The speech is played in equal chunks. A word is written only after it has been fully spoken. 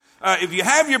If you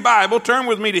have your Bible, turn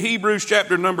with me to Hebrews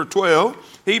chapter number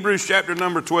 12. Hebrews chapter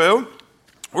number 12.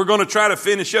 We're going to try to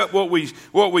finish up what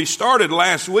we started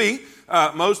last week.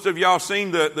 Most of y'all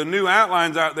seen the new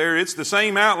outlines out there. It's the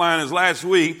same outline as last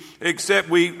week,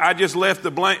 except I just left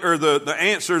the blank or the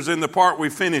answers in the part we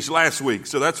finished last week.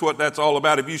 So that's what that's all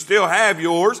about. If you still have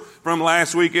yours from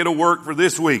last week, it'll work for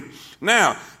this week.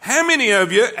 Now, how many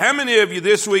of you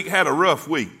this week had a rough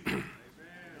week?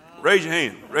 Raise your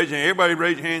hand. Raise your hand. Everybody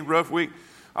raise your hand. Rough week.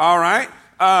 All right.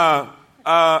 How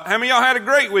many of y'all had a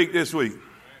great week this week?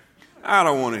 I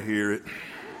don't want to hear it.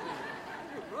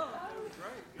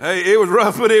 Hey, it was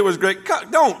rough, but it was great.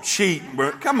 Don't cheat,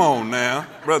 bro. Come on now,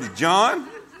 Brother John.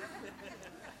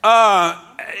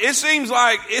 It seems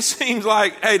like,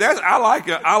 hey,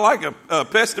 I like a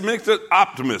pessimistic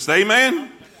optimist.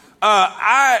 Amen.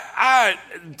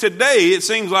 Today it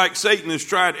seems like Satan has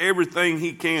tried everything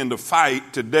he can to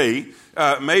fight today.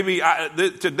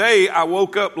 Today I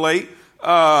woke up late.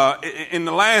 In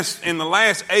the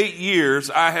last 8 years,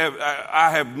 I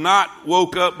have not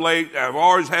woke up late. I've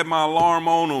always had my alarm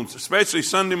on, especially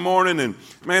Sunday morning. And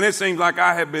man, it seems like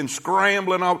I have been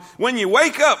scrambling off. When you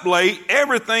wake up late,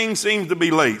 everything seems to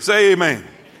be late. Say amen.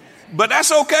 But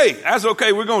that's okay. That's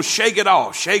okay. We're going to shake it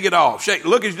off. Shake it off.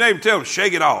 Look at your neighbor and tell him,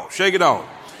 shake it off. Shake it off.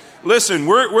 Listen,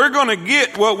 we're going to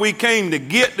get what we came to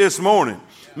get this morning.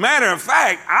 Matter of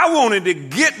fact, I wanted to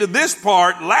get to this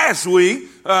part last week,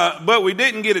 but we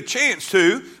didn't get a chance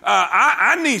to.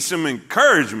 I need some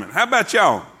encouragement. How about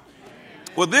y'all?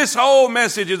 Well, this whole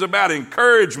message is about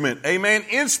encouragement. Amen.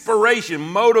 Inspiration,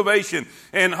 motivation,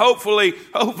 and hopefully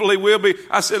we'll be.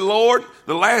 I said, Lord,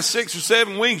 the last 6 or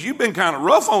 7 weeks, you've been kind of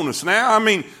rough on us now. I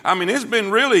mean, it's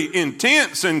been really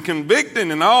intense and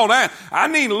convicting and all that. I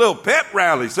need a little pep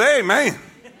rally. Say amen.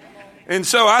 And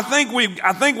so I think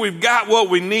we've got what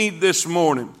we need this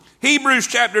morning. Hebrews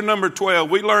chapter number 12.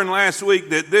 We learned last week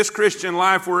that this Christian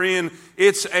life we're in,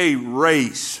 it's a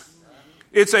race.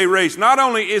 It's a race. Not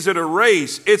only is it a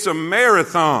race, it's a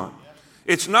marathon.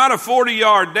 It's not a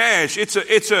 40-yard dash. It's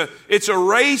a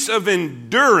race of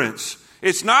endurance.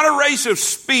 It's not a race of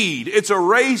speed. It's a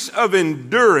race of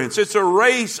endurance. It's a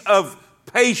race of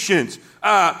patience.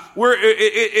 If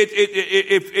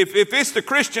it's the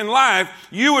Christian life,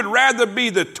 you would rather be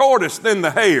the tortoise than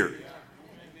the hare.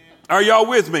 Are y'all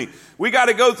with me? We got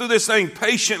to go through this thing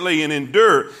patiently and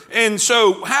endure. And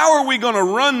so how are we going to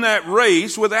run that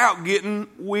race without getting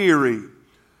weary?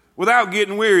 Without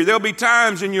getting weary. There'll be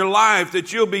times in your life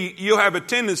that you'll have a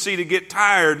tendency to get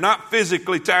tired, not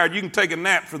physically tired. You can take a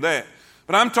nap for that.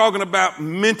 But I'm talking about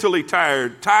mentally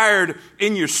tired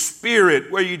in your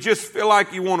spirit, where you just feel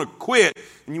like you want to quit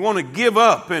and you want to give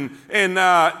up. And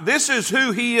this is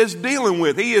who he is dealing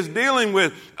with. He is dealing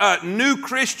with new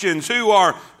Christians who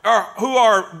are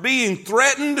being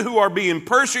threatened, who are being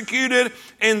persecuted,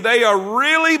 and they are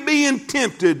really being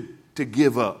tempted to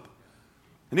give up.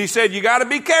 And he said, you got to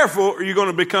be careful or you're going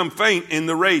to become faint in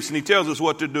the race. And he tells us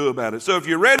what to do about it. So if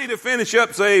you're ready to finish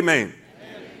up, say amen.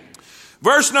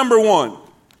 Verse number 1,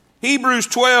 Hebrews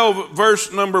 12,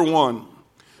 verse number 1.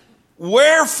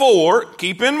 Wherefore,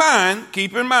 keep in mind,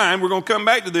 we're going to come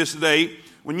back to this today.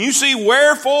 When you see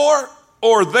wherefore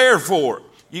or therefore,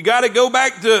 you got to go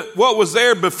back to what was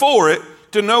there before it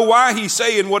to know why he's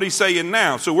saying what he's saying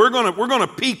now. So we're going to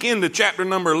peek into chapter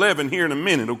number 11 here in a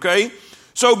minute, okay?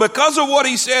 So because of what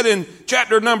he said in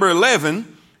chapter number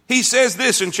 11, he says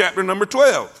this in chapter number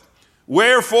 12.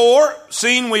 Wherefore,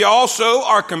 seeing we also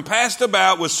are compassed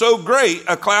about with so great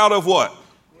a cloud of what?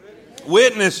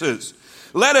 Witnesses.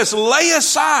 Let us lay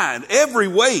aside every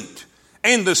weight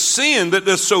and the sin that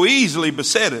does so easily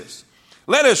beset us.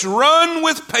 Let us run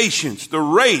with patience the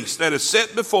race that is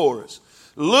set before us,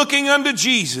 looking unto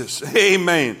Jesus.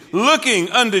 Amen. Looking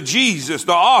unto Jesus,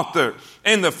 the author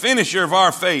and the finisher of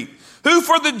our faith, who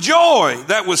for the joy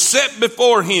that was set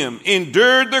before him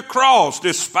endured the cross,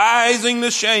 despising the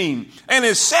shame, and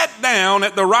is set down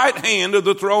at the right hand of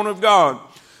the throne of God.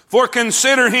 For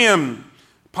consider him,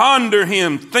 ponder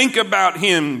him, think about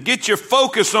him, get your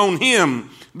focus on him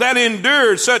that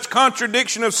endured such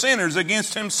contradiction of sinners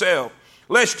against himself,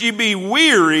 lest ye be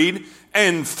wearied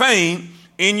and faint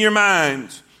in your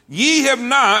minds. Ye have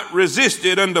not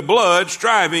resisted unto blood,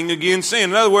 striving against sin.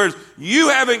 In other words, you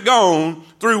haven't gone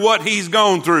through what he's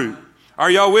gone through.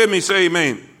 Are y'all with me? Say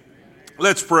amen.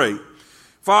 Let's pray.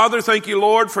 Father, thank you,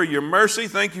 Lord, for your mercy.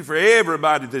 Thank you for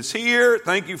everybody that's here.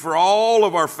 Thank you for all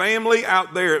of our family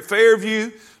out there at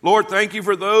Fairview. Lord, thank you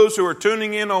for those who are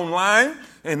tuning in online.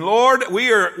 And Lord,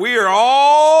 we are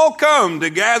all come to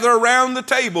gather around the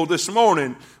table this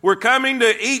morning. We're coming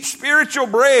to eat spiritual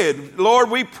bread.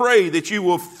 Lord, we pray that you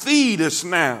will feed us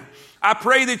now. I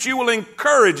pray that you will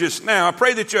encourage us now. I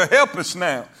pray that you'll help us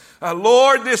now.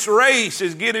 Lord, this race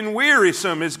is getting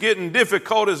wearisome. It's getting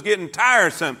difficult. It's getting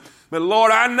tiresome. But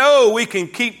Lord, I know we can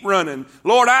keep running.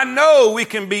 Lord, I know we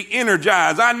can be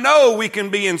energized. I know we can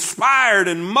be inspired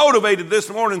and motivated this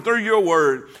morning through your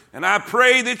word. And I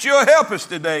pray that you'll help us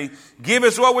today. Give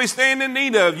us what we stand in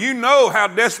need of. You know how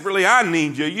desperately I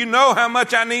need you. You know how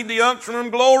much I need the unction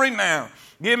and glory now.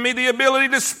 Give me the ability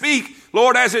to speak,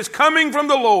 Lord, as it's coming from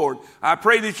the Lord. I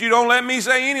pray that you don't let me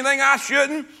say anything I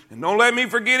shouldn't, and don't let me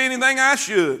forget anything I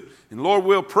should. And Lord,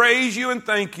 we'll praise you and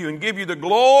thank you and give you the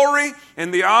glory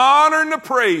and the honor and the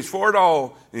praise for it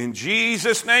all. In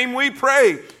Jesus' name we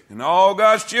pray. And all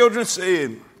God's children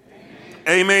said, Amen.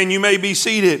 Amen. You may be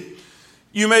seated.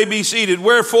 You may be seated.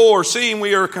 Wherefore, seeing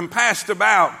we are compassed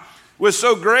about with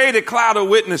so great a cloud of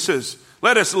witnesses,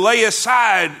 let us lay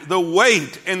aside the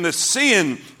weight and the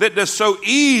sin that does so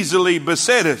easily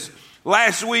beset us.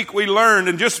 Last week we learned,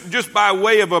 and just by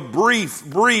way of a brief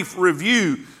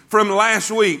review from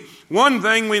last week, one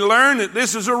thing we learned that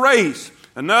this is a race.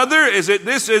 Another is that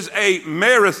this is a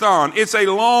marathon. It's a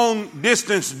long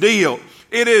distance deal.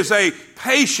 It is a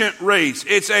patient race.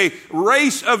 It's a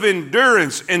race of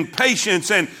endurance and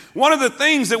patience. And one of the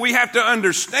things that we have to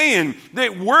understand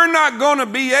that we're not going to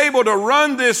be able to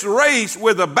run this race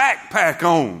with a backpack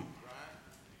on.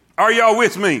 Are y'all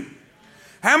with me?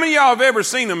 How many of y'all have ever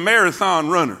seen a marathon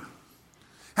runner?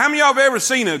 How many of y'all have ever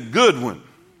seen a good one?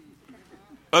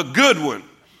 A good one.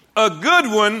 A good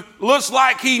one looks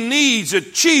like he needs a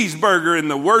cheeseburger in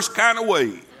the worst kind of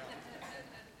way.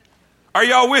 Are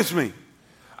y'all with me?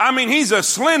 I mean, he's a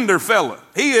slender fella.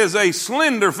 He is a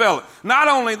slender fella. Not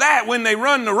only that, when they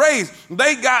run the race,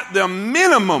 they got a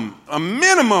minimum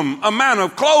amount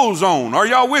of clothes on. Are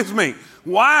y'all with me?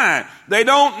 Why? They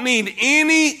don't need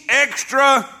any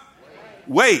extra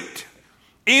weight.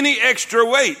 Any extra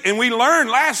weight. And we learned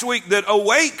last week that a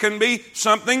weight can be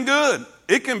something good.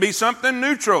 It can be something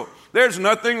neutral. There's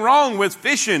nothing wrong with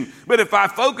fishing. But if I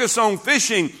focus on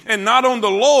fishing and not on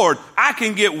the Lord, I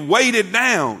can get weighted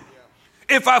down.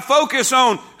 If I focus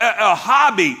on a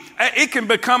hobby, it can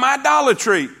become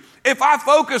idolatry. If I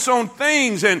focus on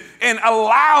things and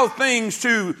allow things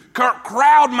to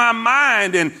crowd my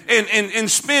mind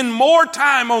and spend more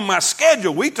time on my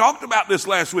schedule. We talked about this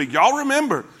last week. Y'all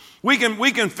remember. We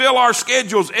can fill our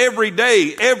schedules every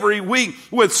day, every week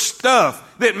with stuff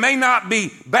that may not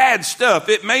be bad stuff.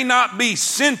 It may not be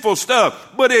sinful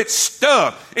stuff, but it's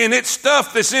stuff. And it's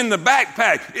stuff that's in the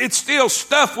backpack. It's still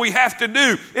stuff we have to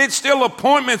do. It's still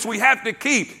appointments we have to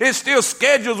keep. It's still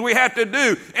schedules we have to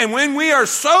do. And when we are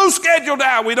so scheduled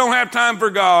out, we don't have time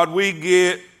for God, we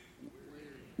get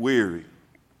weary.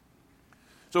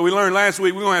 So we learned last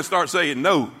week, we're going to have to start saying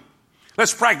no.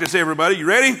 Let's practice, everybody. You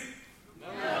ready?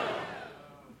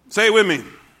 Say it with me.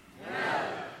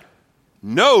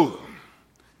 No.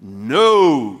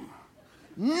 No.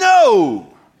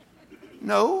 No.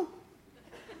 No.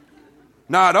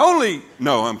 Not only,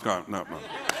 no, I'm no.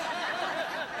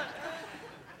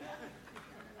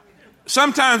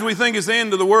 Sometimes we think it's the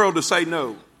end of the world to say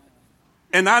no.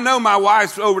 And I know my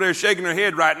wife's over there shaking her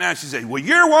head right now. She says, well,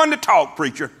 you're one to talk,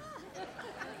 preacher.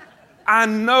 I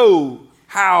know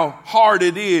how hard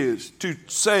it is to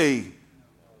say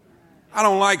I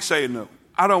don't like saying no.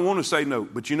 I don't want to say no.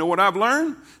 But you know what I've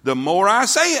learned? The more I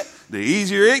say it, the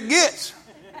easier it gets.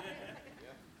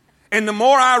 And the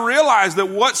more I realize that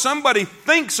what somebody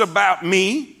thinks about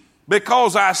me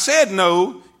because I said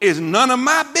no is none of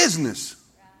my business.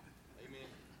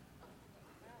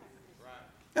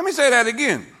 Let me say that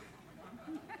again.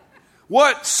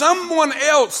 What someone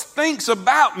else thinks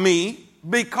about me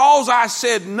because I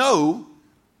said no,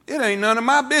 it ain't none of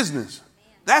my business.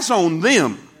 That's on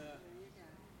them.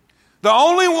 The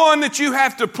only one that you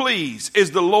have to please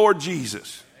is the Lord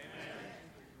Jesus.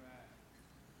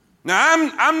 Now,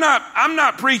 I'm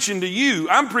not preaching to you.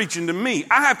 I'm preaching to me.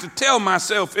 I have to tell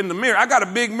myself in the mirror. I got a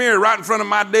big mirror right in front of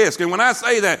my desk. And when I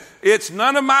say that, it's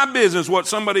none of my business what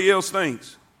somebody else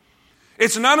thinks.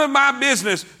 It's none of my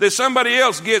business that somebody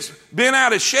else gets bent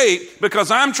out of shape because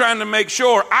I'm trying to make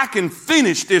sure I can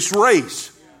finish this race.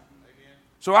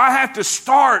 So I have to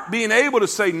start being able to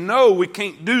say, no, we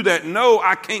can't do that. No,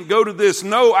 I can't go to this.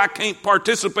 No, I can't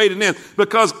participate in this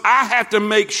because I have to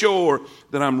make sure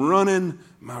that I'm running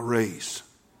my race.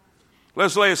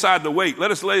 Let's lay aside the weight. Let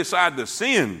us lay aside the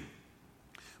sin.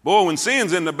 Boy, when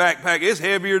sin's in the backpack, it's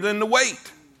heavier than the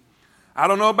weight. I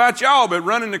don't know about y'all, but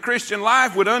running the Christian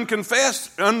life with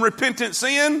unconfessed, unrepentant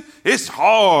sin, it's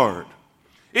hard.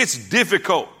 It's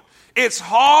difficult. It's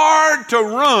hard to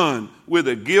run with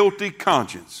a guilty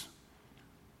conscience.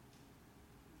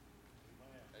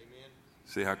 Amen.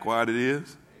 See how quiet it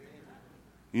is?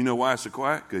 You know why it's so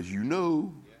quiet? Because you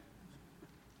know.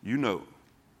 You know.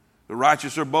 The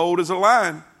righteous are bold as a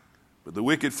lion, but the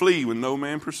wicked flee when no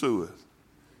man pursueth.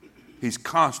 He's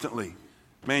constantly,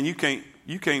 man, you can't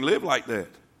live like that.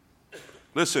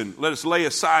 Listen, let us lay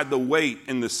aside the weight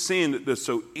and the sin that does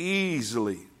so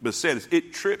easily beset us.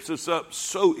 It trips us up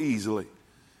so easily.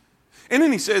 And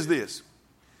then he says this,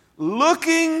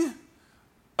 looking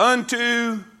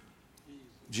unto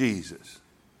Jesus.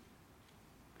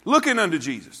 Looking unto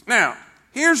Jesus. Now,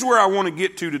 here's where I want to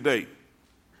get to today.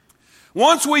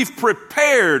 Once we've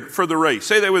prepared for the race,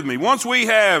 say that with me. Once we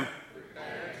have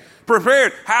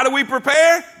prepared. How do we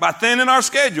prepare? By thinning our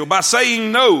schedule, by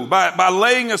saying no, by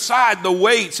laying aside the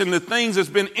weights and the things that's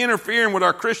been interfering with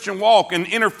our Christian walk and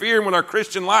interfering with our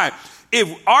Christian life.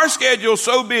 If our schedule is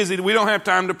so busy that we don't have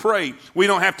time to pray, we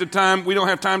don't have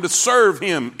time to serve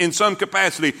Him in some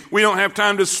capacity, we don't have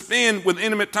time to spend with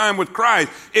intimate time with Christ.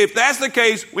 If that's the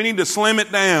case, we need to slim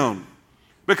it down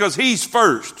because He's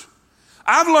first.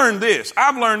 I've learned this.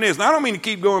 And I don't mean to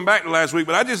keep going back to last week,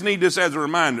 but I just need this as a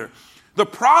reminder. The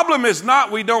problem is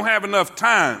not we don't have enough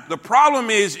time. The problem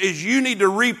is you need to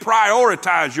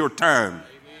reprioritize your time.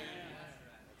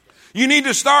 You need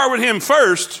to start with Him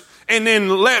first and then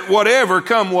let whatever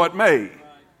come what may.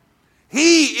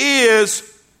 He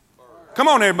is, come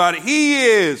on everybody, He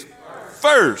is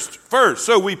first.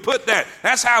 So we put that.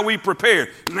 That's how we prepare.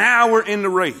 Now we're in the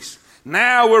race.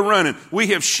 Now we're running. We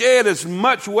have shed as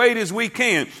much weight as we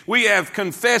can. We have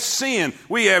confessed sin.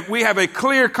 We have a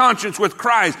clear conscience with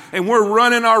Christ, and we're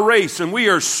running our race, and we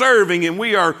are serving, and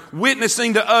we are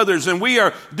witnessing to others, and we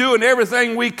are doing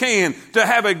everything we can to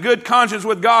have a good conscience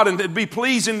with God and to be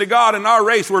pleasing to God in our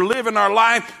race. We're living our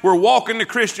life. We're walking the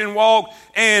Christian walk,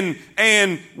 and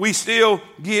we still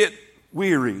get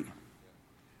weary.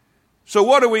 So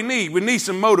what do we need? We need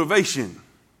some motivation.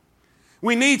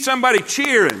 We need somebody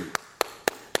cheering.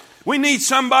 We need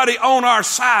somebody on our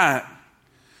side.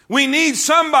 We need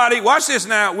somebody, watch this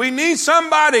now, we need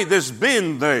somebody that's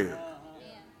been there.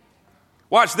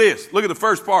 Watch this. Look at the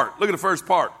first part.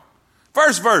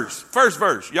 First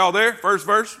verse. Y'all there? First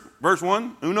verse. Verse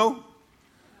 1. Uno.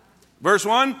 Verse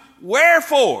 1.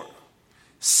 Wherefore,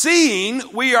 seeing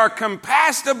we are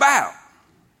compassed about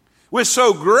with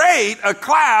so great a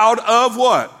cloud of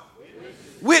what?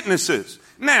 Witnesses.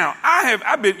 Now,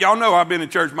 y'all know I've been in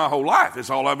church my whole life. It's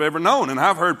all I've ever known. And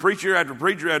I've heard preacher after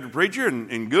preacher after preacher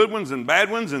and good ones and bad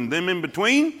ones and them in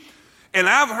between. And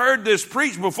I've heard this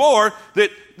preached before that,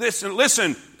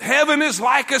 listen, heaven is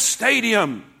like a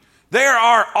stadium. There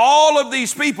are all of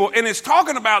these people, and it's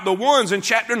talking about the ones in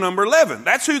chapter number 11.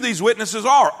 That's who these witnesses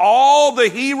are. All the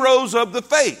heroes of the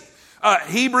faith.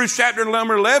 Hebrews chapter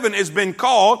number 11 has been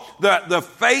called the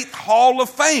Faith Hall of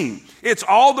Fame. It's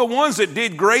all the ones that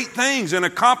did great things and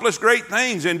accomplished great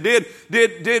things and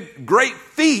did great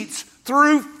feats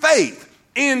through faith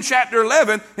in chapter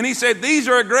 11. And he said, these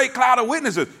are a great cloud of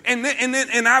witnesses. And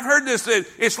I've heard this, that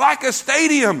it's like a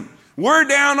stadium. We're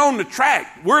down on the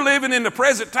track. We're living in the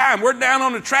present time. We're down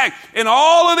on the track. And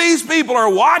all of these people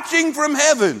are watching from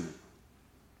heaven.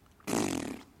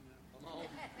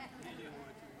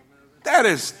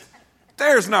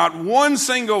 There's not one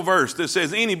single verse that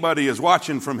says anybody is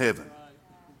watching from heaven.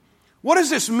 What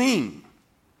does this mean?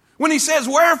 When he says,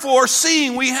 wherefore,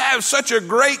 seeing we have such a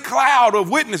great cloud of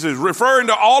witnesses, referring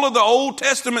to all of the Old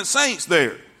Testament saints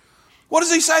there. What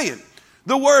is he saying?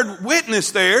 The word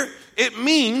witness there, it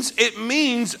means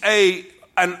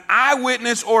an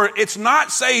eyewitness, or it's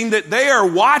not saying that they are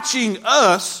watching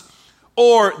us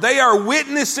or they are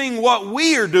witnessing what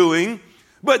we are doing,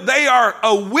 but they are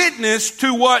a witness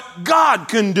to what God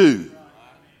can do.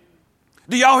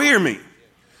 Do y'all hear me?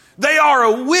 They are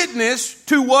a witness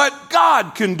to what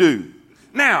God can do.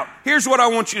 Now, here's what I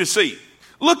want you to see.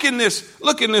 Look in this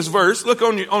verse. Look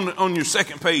on your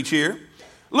second page here.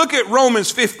 Look at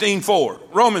Romans 15:4.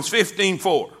 Romans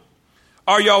 15:4.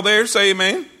 Are y'all there? Say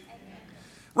amen. Amen.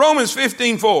 Romans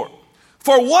 15:4.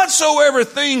 For whatsoever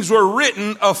things were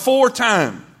written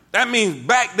aforetime. That means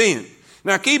back then.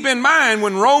 Now keep in mind,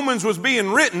 when Romans was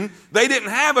being written, they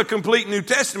didn't have a complete New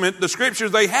Testament. The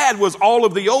scriptures they had was all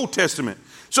of the Old Testament.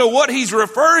 So what he's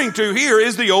referring to here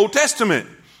is the Old Testament.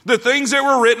 The things that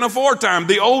were written aforetime,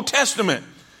 the Old Testament.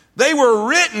 They were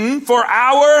written for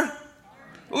our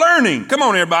learning. Come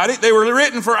on, everybody. They were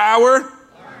written for our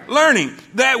learning.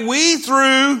 That we,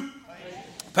 through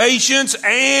patience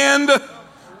and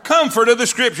comfort of the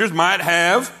scriptures, might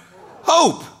have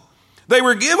hope. They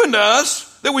were given to us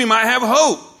that we might have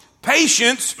hope.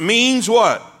 Patience means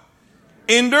what?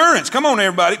 Endurance. Come on,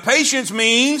 everybody. Patience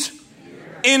means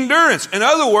endurance. In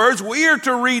other words, we are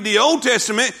to read the Old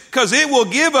Testament because it will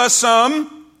give us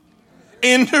some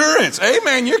Endurance.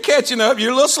 Amen. You're catching up.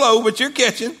 You're a little slow, but you're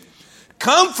catching.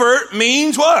 Comfort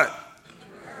means what?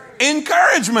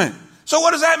 Encouragement. So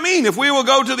what does that mean? If we will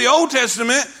go to the Old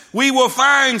Testament, we will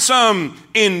find some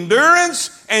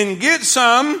endurance and get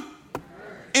some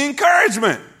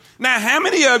encouragement. Now, how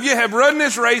many of you have run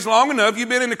this race long enough, you've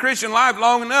been in the Christian life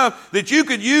long enough, that you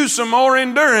could use some more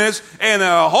endurance and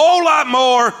a whole lot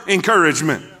more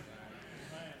encouragement?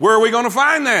 Where are we going to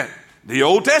find that? The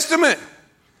Old Testament.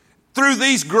 Through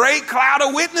these great cloud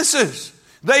of witnesses.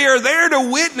 They are there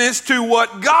to witness to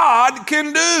what God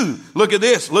can do. Look at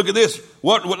this. Look at this.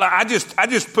 I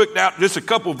just picked out just a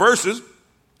couple verses.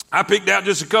 I picked out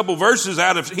just a couple verses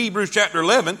out of Hebrews chapter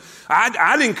 11.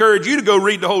 I'd encourage you to go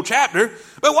read the whole chapter.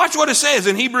 But watch what it says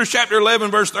in Hebrews chapter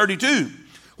 11, verse 32.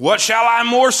 What shall I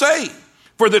more say?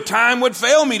 For the time would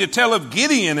fail me to tell of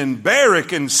Gideon and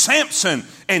Barak and Samson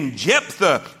and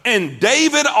Jephthah and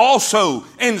David also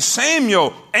and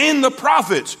Samuel and the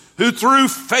prophets who through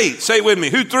faith, say it with me,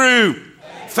 who through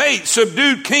faith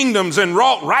subdued kingdoms and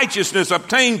wrought righteousness,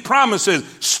 obtained promises,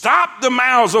 stopped the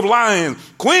mouths of lions,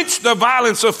 quenched the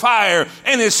violence of fire,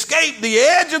 and escaped the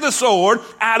edge of the sword.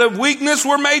 Out of weakness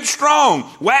were made strong,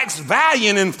 waxed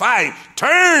valiant in fight,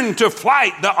 turned to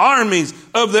flight the armies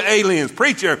of the aliens.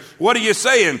 Preacher, what are you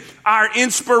saying? Our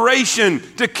inspiration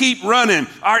to keep running,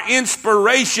 our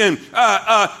inspiration,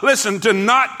 to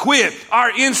not quit,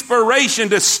 our inspiration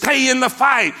to stay in the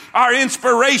fight, our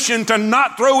inspiration to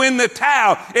not throw in the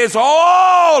towel is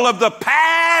all of the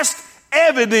past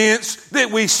evidence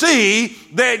that we see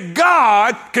that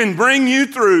God can bring you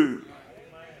through.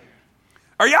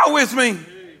 Are y'all with me?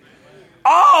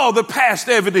 All the past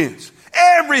evidence,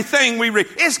 everything we read,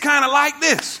 it's kind of like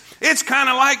this. It's kind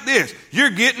of like this.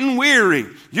 You're getting weary.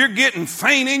 You're getting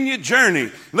faint in your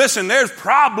journey. Listen, there's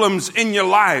problems in your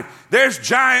life. There's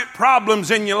giant problems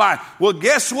in your life. Well,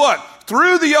 guess what?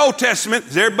 Through the Old Testament,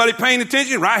 is everybody paying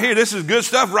attention? Right here, this is good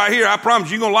stuff right here. I promise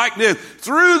you're going to like this.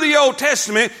 Through the Old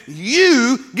Testament,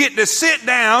 you get to sit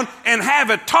down and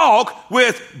have a talk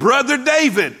with Brother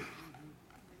David.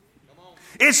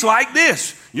 It's like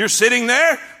this. You're sitting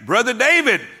there, Brother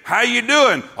David, how you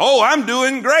doing? Oh, I'm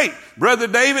doing great. Brother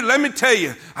David, let me tell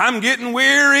you, I'm getting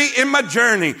weary in my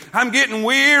journey. I'm getting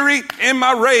weary in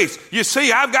my race. You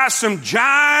see, I've got some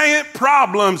giant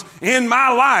problems in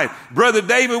my life. Brother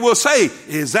David will say,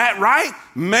 is that right?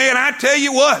 Man, I tell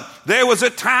you what, there was a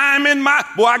time in my,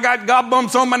 I got God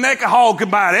bumps on my neck a hog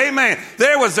about it. Amen.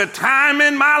 There was a time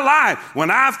in my life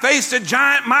when I faced a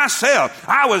giant myself.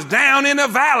 I was down in a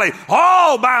valley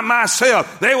all by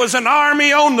myself. There was an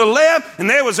army on the left and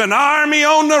there was an army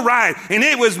on the right. And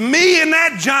it was me and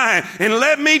that giant. And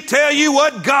let me tell you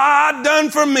what God done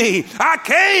for me. I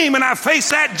came and I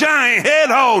faced that giant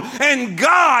head on, and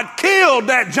God killed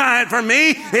that giant for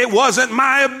me. It wasn't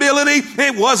my ability.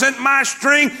 It wasn't my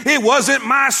strength. It wasn't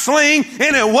my sling.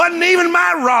 And it wasn't even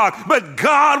my rock. But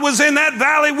God was in that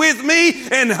valley with me.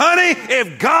 And honey,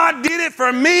 if God did it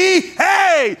for me,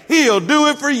 hey, He'll do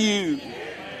it for you.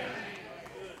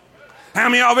 How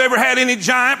many of y'all have ever had any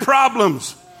giant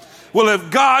problems? Well,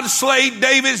 if God slayed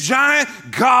David's giant,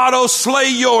 God will slay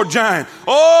your giant.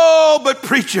 Oh, but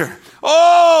preacher,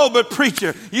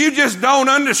 you just don't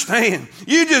understand.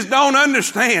 You just don't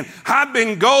understand. I've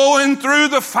been going through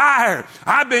the fire.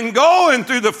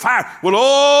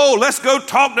 Well, let's go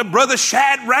talk to Brother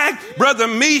Shadrach, Brother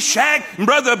Meshach, and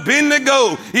Brother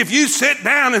Abednego. If you sit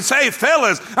down and say,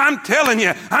 fellas, I'm telling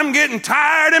you, I'm getting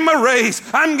tired in my race.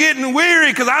 I'm getting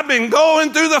weary because I've been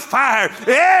going through the fire.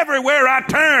 Everywhere I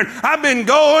turn, I've been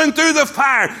going through the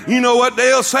fire. You know what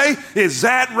they'll say? Is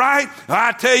that right?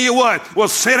 I tell you what. Well,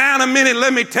 sit down a minute.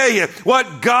 Let me tell you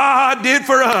what God did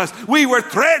for us. We were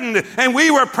threatened and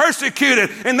we were persecuted,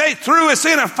 and they threw us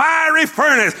in a fiery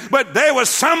furnace. But there was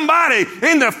somebody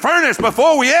in the furnace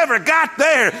before we ever got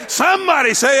there.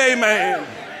 Somebody say amen.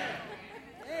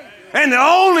 And the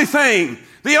only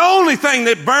thing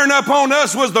that burned up on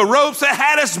us was the ropes that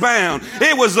had us bound.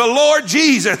 It was the Lord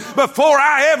Jesus. Before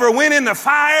I ever went in the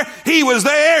fire, He was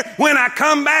there. When I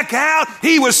come back out,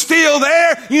 He was still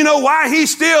there. You know why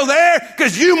He's still there?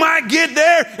 Because you might get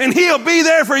there and He'll be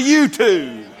there for you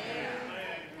too.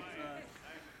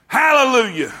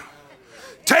 Hallelujah.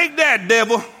 Take that,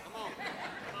 devil.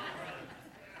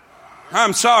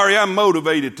 I'm sorry, I'm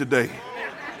motivated today.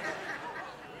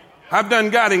 I've done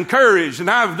got encouraged, and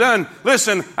I've done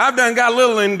got a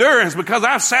little endurance because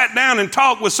I've sat down and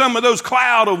talked with some of those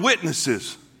cloud of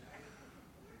witnesses.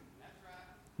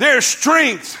 Their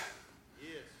strength,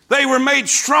 they were made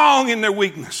strong in their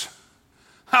weakness.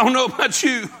 I don't know about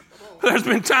you, but there's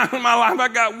been times in my life I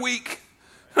got weak.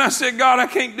 And I said, God, I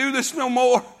can't do this no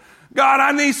more. God,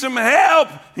 I need some help.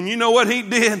 And you know what he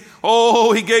did?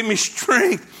 Oh, he gave me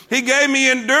strength. He gave me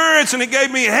endurance and he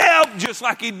gave me help just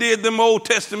like he did them Old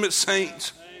Testament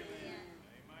saints.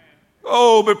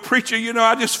 Oh, but preacher,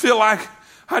 I just feel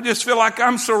like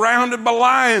I'm surrounded by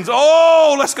lions.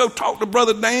 Oh, let's go talk to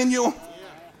Brother Daniel.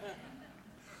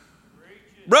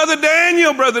 Brother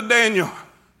Daniel.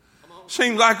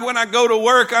 Seems like when I go to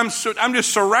work, I'm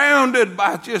just surrounded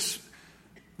by just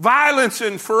violence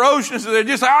and ferociousness. They're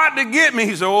just out to get me.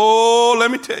 He said, oh, let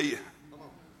me tell you.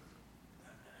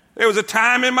 There was a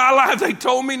time in my life they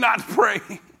told me not to pray.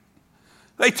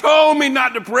 They told me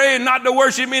not to pray and not to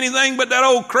worship anything but that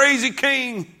old crazy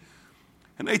king.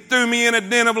 And they threw me in a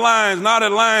den of lions, not a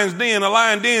lion's den. A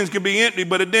lion den can be empty,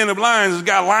 but a den of lions has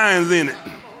got lions in it.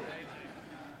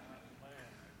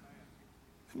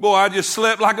 Boy, I just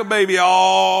slept like a baby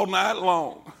all night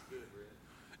long.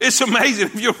 It's amazing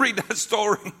if you'll read that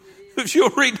story.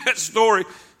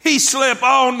 He slept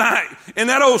all night. And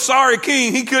that old sorry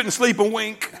king, he couldn't sleep a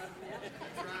wink.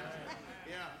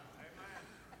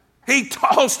 He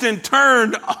tossed and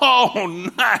turned all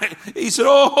night. He said,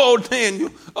 oh, Daniel.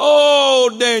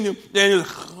 Daniel.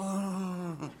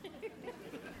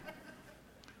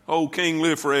 Old king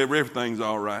live forever. Everything's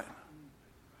all right.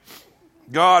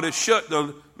 God has shut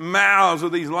the mouths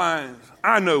of these lions.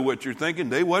 I know what you're thinking.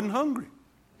 They wasn't hungry.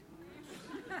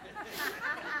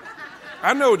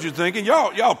 I know what you're thinking.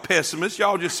 Y'all pessimists.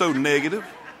 Y'all just so negative.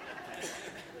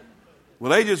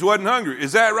 Well, they just wasn't hungry.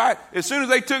 Is that right? As soon as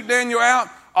they took Daniel out,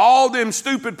 all them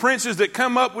stupid princes that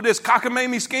come up with this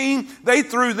cockamamie scheme, they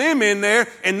threw them in there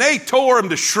and they tore them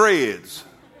to shreds.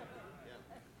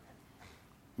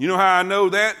 You know how I know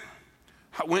that?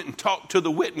 I went and talked to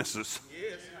the witnesses.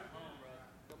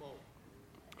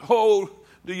 Oh,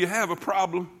 do you have a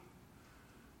problem?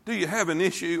 Do you have an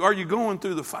issue? Are you going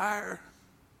through the fire?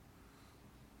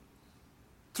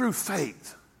 Through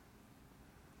faith.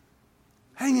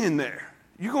 Hang in there.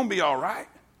 You're going to be all right.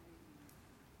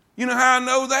 You know how I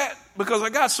know that? Because I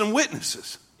got some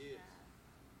witnesses.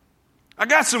 I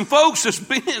got some folks that's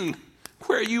been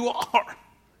where you are.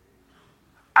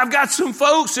 I've got some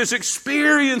folks that's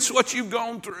experienced what you've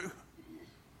gone through.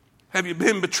 Have you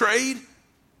been betrayed?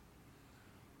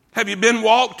 Have you been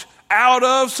walked out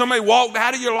of? Somebody walked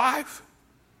out of your life?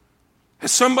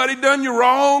 Has somebody done you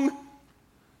wrong?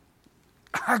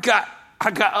 I got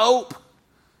hope.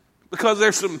 Because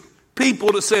there's some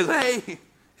people that says, hey,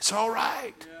 it's all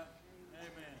right.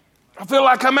 I feel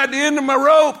like I'm at the end of my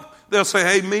rope. They'll say,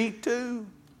 hey, me too.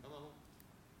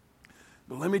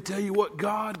 But let me tell you what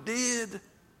God did.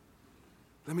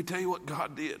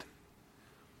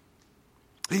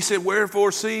 He said,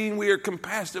 wherefore, seeing we are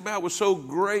compassed about with so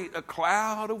great a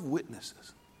cloud of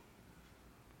witnesses.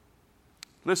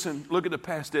 Listen, look at the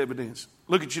past evidence.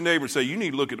 Look at your neighbor and say, you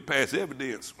need to look at the past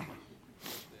evidence.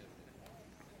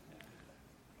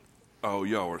 Oh,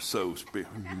 y'all are so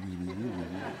spiritual.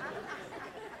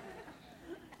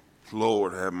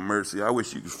 Lord have mercy. I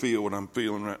wish you could feel what I'm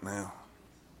feeling right now.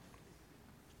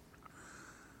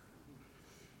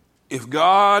 If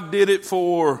God did it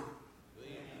for,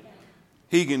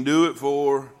 he can do it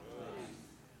for,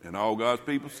 and all God's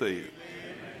people say it.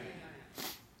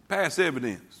 Past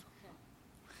evidence.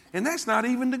 And that's not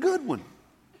even the good one.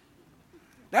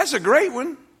 That's a great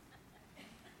one.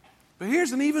 But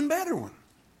here's an even better one.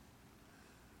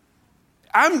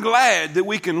 I'm glad that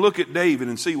we can look at David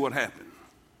and see what happened.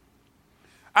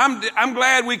 I'm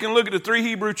glad we can look at the 3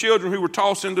 Hebrew children who were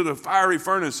tossed into the fiery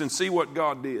furnace and see what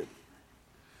God did.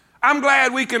 I'm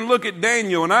glad we can look at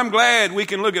Daniel, and I'm glad we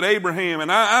can look at Abraham, and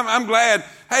I'm glad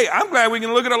we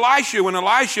can look at Elisha. When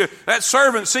Elisha, that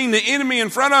servant, seen the enemy in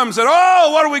front of him and said,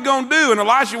 oh, what are we going to do? And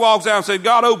Elisha walks out and said,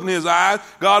 God opened his eyes.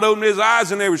 God opened his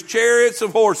eyes, and there was chariots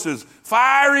of horses,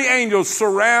 fiery angels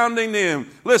surrounding them.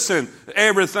 Listen,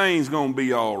 everything's going to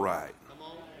be all right.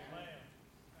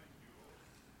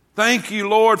 Thank you,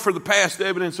 Lord, for the past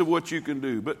evidence of what you can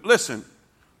do. But listen,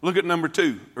 look at number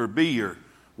 2, or B, or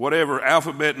whatever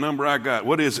alphabet number I got.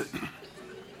 What is it?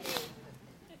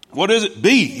 What is it?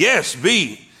 B. Yes,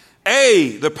 B.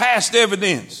 A, the past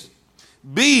evidence.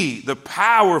 B, the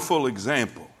powerful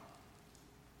example.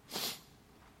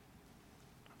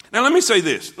 Now let me say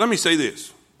this.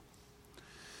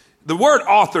 The word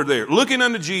author there, looking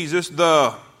unto Jesus,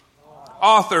 the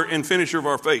author and finisher of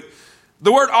our faith.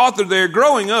 The word author there,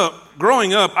 growing up,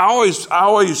 I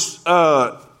always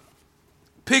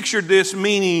pictured this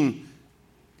meaning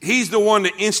he's the one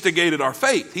that instigated our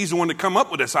faith. He's the one that come up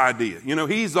with this idea. You know,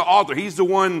 he's the author. He's the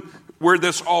one where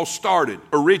this all started,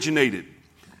 originated.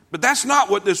 But that's not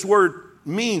what this word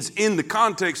means in the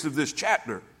context of this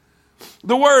chapter.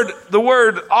 The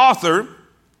word author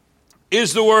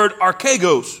is the word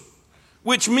archegos,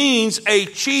 which means a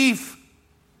chief.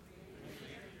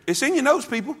 It's in your notes,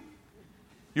 people.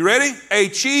 You ready? A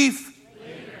chief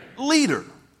leader.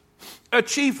 A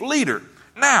chief leader.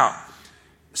 Now,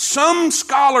 some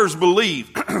scholars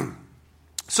believe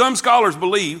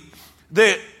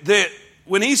that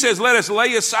when he says, let us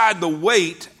lay aside the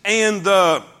weight and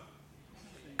the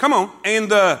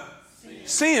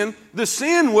sin, the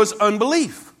sin was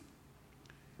unbelief.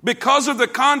 Because of the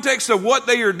context of what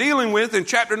they are dealing with in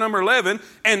chapter number 11,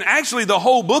 and actually the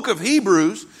whole book of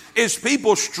Hebrews is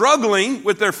people struggling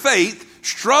with their faith,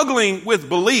 struggling with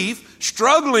belief,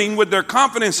 struggling with their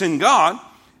confidence in God.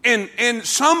 And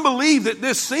some believe that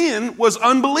this sin was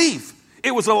unbelief.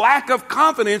 It was a lack of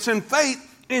confidence and faith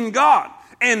in God.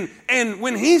 And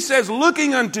when he says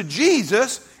looking unto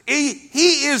Jesus,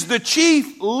 he is the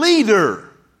chief leader.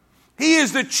 He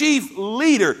is the chief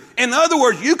leader. In other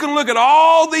words, you can look at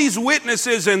all these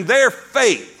witnesses and their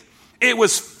faith. It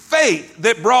was faith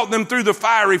that brought them through the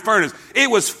fiery furnace. It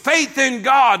was faith in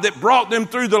God that brought them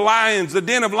through the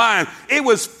den of lions. It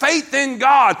was faith in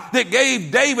God that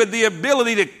gave David the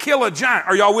ability to kill a giant.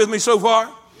 Are y'all with me so far?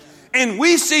 And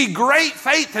we see great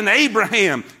faith in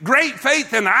Abraham, great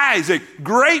faith in Isaac,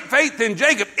 great faith in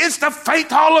Jacob. It's the Faith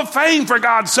Hall of Fame, for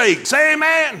God's sake. Say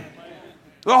amen.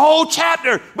 The whole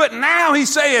chapter. But now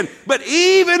he's saying, but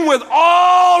even with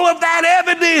all of that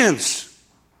evidence,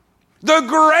 the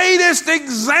greatest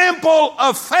example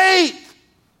of faith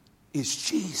is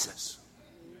Jesus.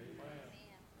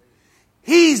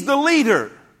 He's the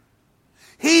leader.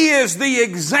 He is the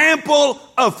example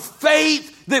of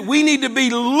faith that we need to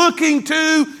be looking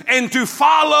to and to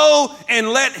follow, and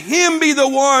let him be the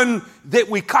one that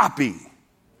we copy.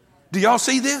 Do y'all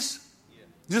see this?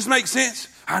 Does this make sense?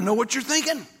 I know what you're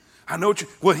thinking.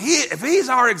 If he's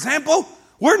our example,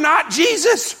 we're not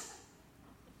Jesus.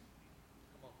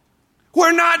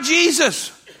 We're not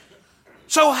Jesus.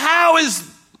 So how is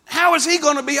he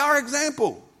going to be our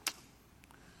example?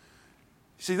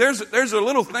 See, there's a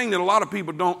little thing that a lot of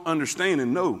people don't understand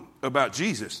and know about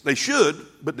Jesus. They should,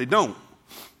 but they don't.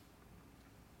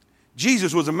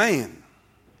 Jesus was a man.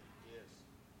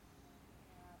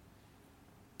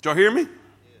 Did y'all hear me?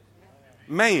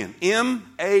 Man.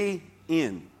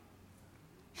 M-A-N.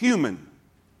 Human.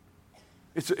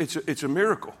 It's a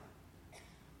miracle.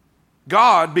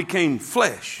 God became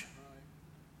flesh.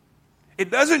 It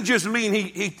doesn't just mean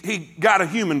he got a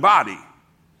human body.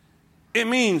 It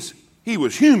means he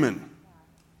was human.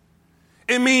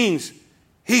 It means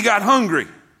he got hungry.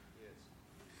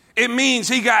 It means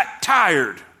he got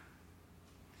tired.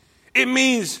 It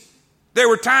means there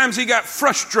were times he got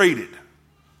frustrated.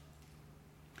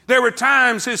 There were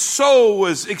times his soul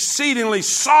was exceedingly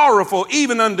sorrowful,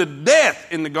 even unto death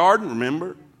in the garden,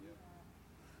 remember?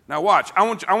 Now watch, I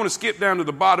want to skip down to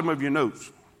the bottom of your notes.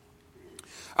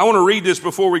 I want to read this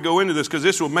before we go into this, because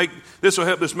this will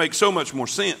help this make so much more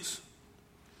sense.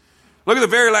 Look at the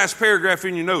very last paragraph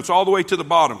in your notes, all the way to the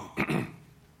bottom.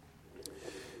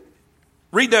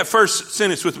 Read that first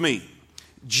sentence with me.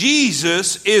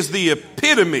 Jesus is the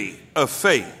epitome of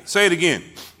faith. Say it again.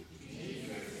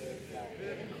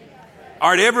 All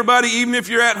right, everybody, even if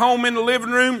you're at home in the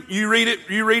living room, you read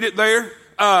it there.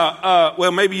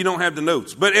 Well, maybe you don't have the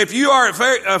notes, but if you are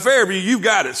at Fairview, you've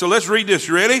got it. So let's read this.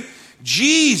 You ready?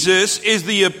 Jesus is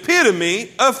the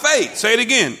epitome of faith. Say it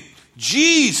again.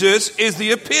 Jesus is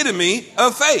the epitome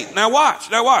of faith. Now watch.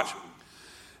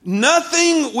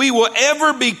 Nothing we will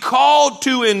ever be called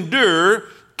to endure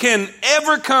can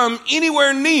ever come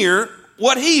anywhere near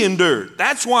what he endured.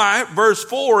 That's why verse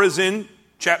 4 is in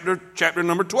chapter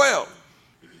number 12.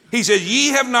 He says,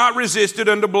 ye have not resisted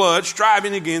unto blood,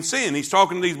 striving against sin. He's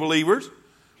talking to these believers.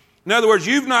 In other words,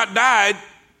 you've not died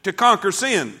to conquer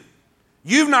sin.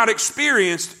 You've not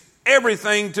experienced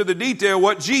everything to the detail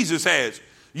what Jesus has.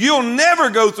 You'll never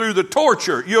go through the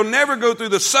torture. You'll never go through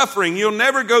the suffering. You'll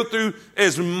never go through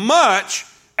as much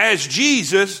as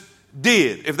Jesus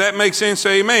did. If that makes sense,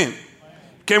 say amen. Amen.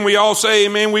 Can we all say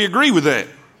amen? We agree with that.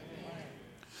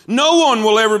 No one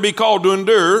will ever be called to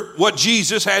endure what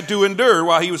Jesus had to endure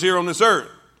while he was here on this earth.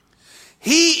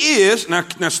 He is, now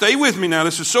stay with me now,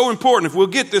 this is so important. If we'll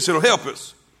get this, it'll help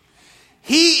us.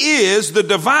 He is the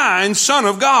divine Son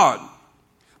of God.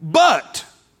 But,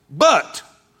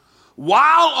 while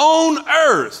on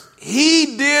earth,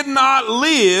 he did not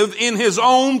live in his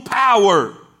own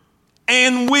power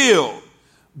and will,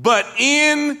 but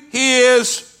in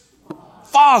his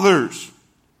Father's.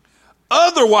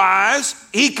 Otherwise,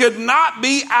 he could not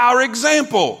be our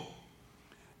example.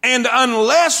 And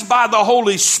unless by the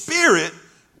Holy Spirit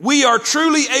we are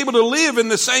truly able to live in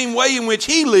the same way in which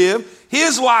he lived,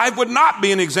 his life would not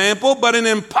be an example, but an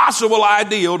impossible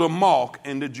ideal to mock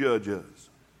and to judge us.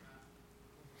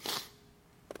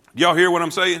 Y'all hear what I'm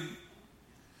saying?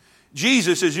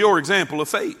 Jesus is your example of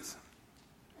faith.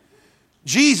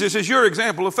 Jesus is your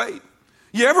example of faith.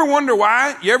 You ever wonder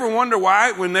why? You ever wonder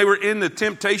why when they were in the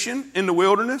temptation in the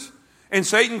wilderness and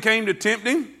Satan came to tempt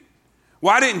him,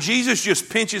 why didn't Jesus just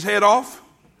pinch his head off?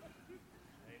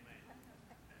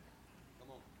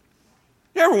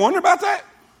 You ever wonder about that?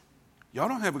 Y'all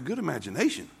don't have a good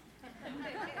imagination.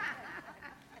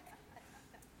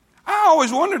 I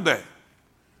always wondered that.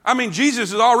 I mean,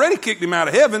 Jesus has already kicked him out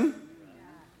of heaven.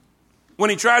 When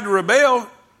he tried to rebel,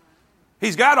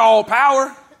 he's got all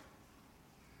power.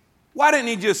 Why didn't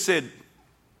he just said,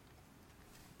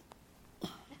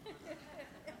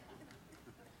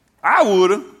 I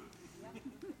would have.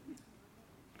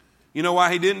 You know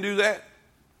why he didn't do that?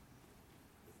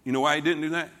 You know why he didn't do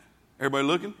that? Everybody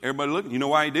looking? Everybody looking? You know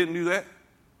why he didn't do that?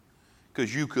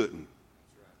 Because you couldn't.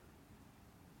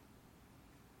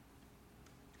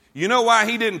 You know why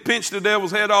he didn't pinch the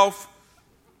devil's head off?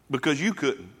 Because you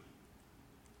couldn't.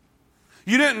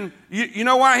 You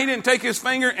know why he didn't take his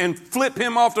finger and flip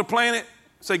him off the planet?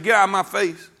 Say, get out of my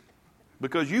face.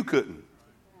 Because you couldn't.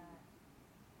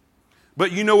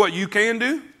 But you know what you can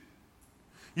do?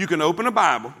 You can open a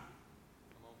Bible.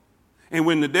 And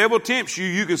when the devil tempts you,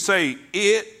 you can say,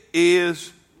 it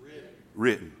is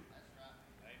written.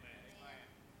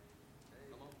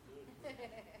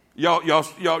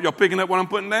 Y'all picking up what I'm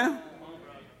putting down?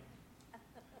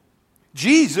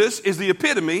 Jesus is the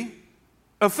epitome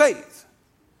of faith.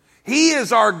 He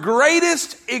is our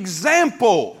greatest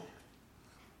example.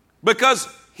 Because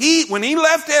when he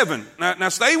left heaven, now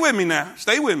stay with me now,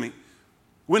 stay with me.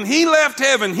 When he left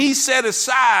heaven, he set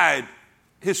aside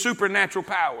his supernatural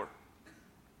power.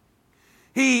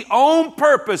 He on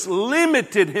purpose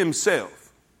limited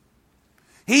himself.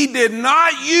 He did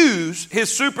not use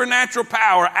his supernatural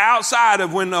power outside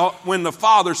of when the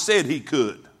Father said he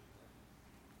could.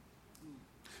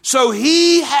 So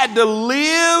he had to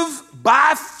live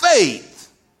by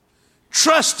faith,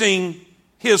 trusting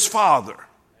his Father.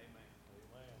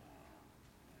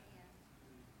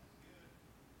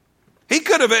 He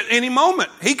could have at any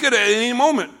moment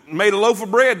made a loaf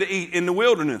of bread to eat in the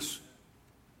wilderness.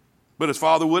 But his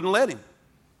Father wouldn't let him.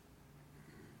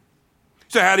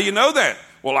 So how do you know that?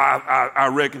 Well, I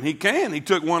reckon he can. He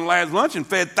took one last lunch and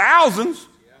fed thousands.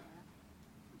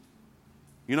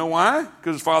 You know why?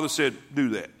 Because his Father said, do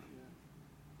that.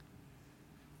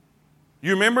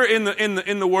 You remember in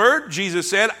the Word, Jesus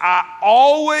said, I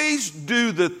always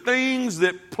do the things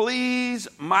that please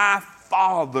my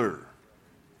Father.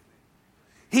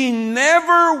 He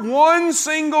never one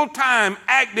single time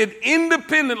acted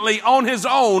independently on his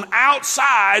own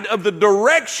outside of the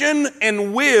direction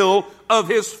and will of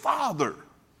his Father.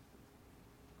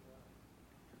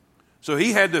 So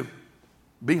he had to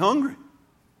be hungry.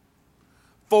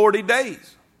 40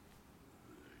 days.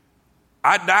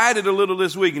 I dieted a little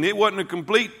this week, and it wasn't a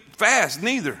complete fast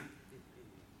neither.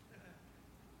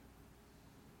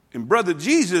 And Brother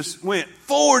Jesus went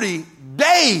 40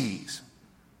 days.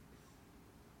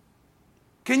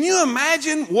 Can you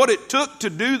imagine what it took to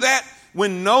do that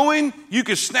when knowing you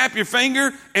could snap your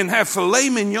finger and have filet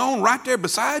mignon right there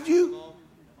beside you?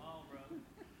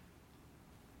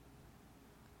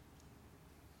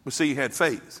 But see, you had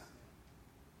faith.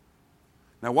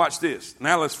 Now watch this.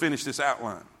 Now let's finish this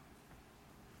outline.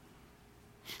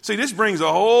 See, this brings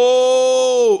a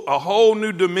whole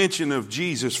new dimension of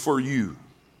Jesus for you.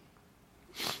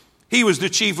 He was the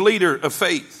chief leader of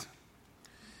faith.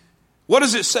 What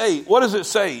does it say? What does it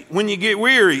say? When you get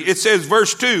weary, it says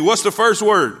verse 2. What's the first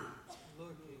word?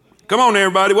 Come on,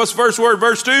 everybody. What's the first word?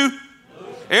 Verse 2?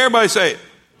 Everybody say it.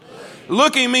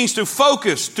 Looking means to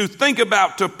focus, to think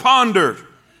about, to ponder.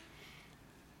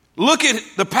 Look at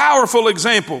the powerful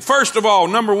example. First of all,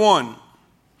 number one,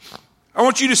 I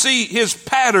want you to see his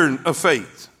pattern of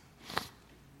faith.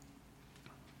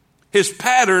 His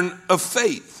pattern of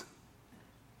faith.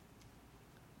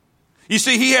 You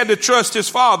see, he had to trust his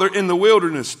Father in the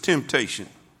wilderness temptation.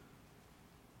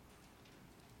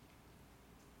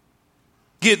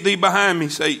 Get thee behind me,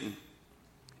 Satan.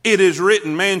 It is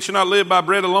written, man shall not live by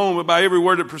bread alone, but by every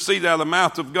word that proceeds out of the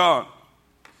mouth of God.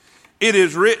 It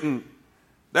is written,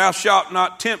 thou shalt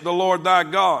not tempt the Lord thy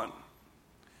God.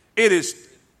 It is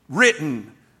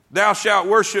written, thou shalt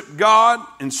worship God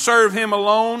and serve him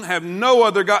alone, have no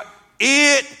other God.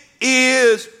 It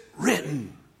is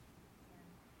written.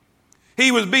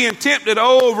 He was being tempted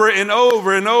over and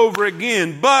over and over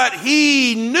again, but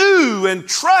he knew and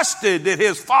trusted that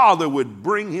his Father would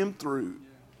bring him through.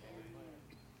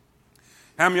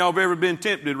 How many of y'all have ever been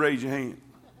tempted? Raise your hand.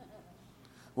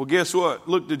 Well, guess what?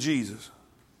 Look to Jesus.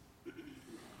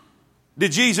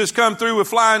 Did Jesus come through with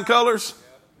flying colors?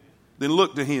 Then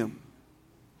look to him.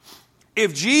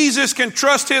 If Jesus can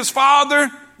trust his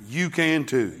Father, you can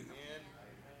too.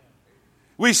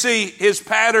 We see his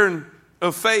pattern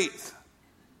of faith.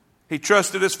 He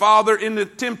trusted his Father in the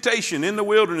temptation, in the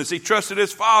wilderness. He trusted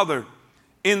his Father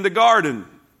in the garden.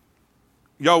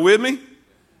 Y'all with me?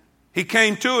 He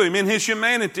came to him in his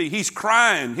humanity. He's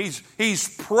crying. He's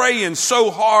praying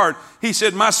so hard. He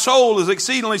said, my soul is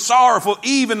exceedingly sorrowful,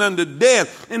 even unto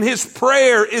death. And his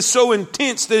prayer is so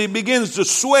intense that he begins to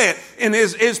sweat. And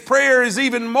his prayer is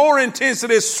even more intense than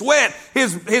his sweat.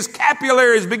 His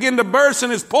capillaries begin to burst in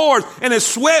his pores, and his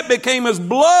sweat became his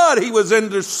blood. He was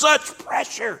under such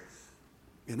pressure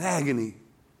and agony.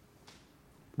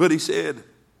 But he said,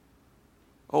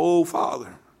 oh,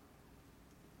 Father,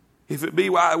 if it be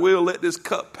thy will, let this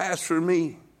cup pass from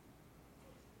me.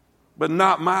 But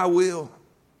not my will.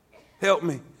 Help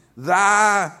me.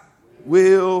 Thy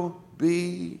will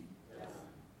be done.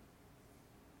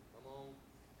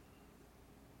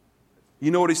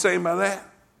 You know what he's saying by that?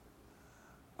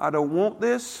 I don't want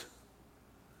this.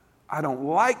 I don't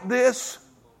like this.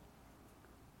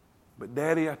 But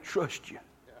Daddy, I trust you.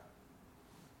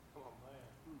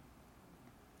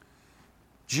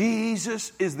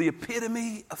 Jesus is the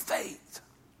epitome of faith.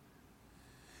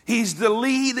 He's the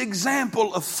lead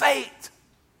example of faith.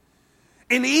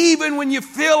 And even when you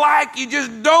feel like you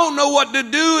just don't know what to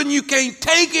do and you can't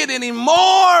take it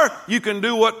anymore, you can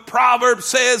do what Proverbs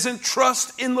says and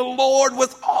trust in the Lord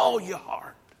with all your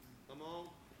heart. Come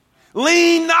on.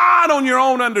 Lean not on your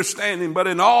own understanding, but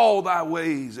in all thy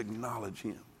ways acknowledge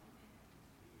him.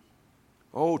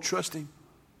 Oh, trust him.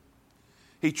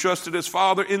 He trusted his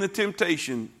Father in the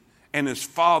temptation, and his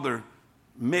Father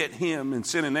met him and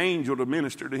sent an angel to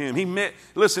minister to him.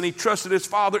 He trusted his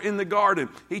Father in the garden.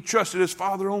 He trusted his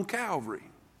Father on Calvary.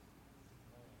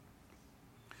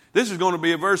 This is going to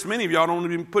be a verse many of y'all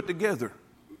don't even put together.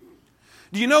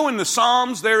 Do you know in the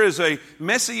Psalms there is a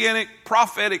messianic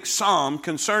prophetic psalm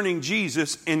concerning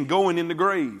Jesus and going in the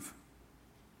grave?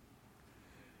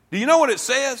 Do you know what it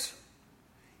says?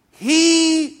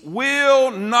 He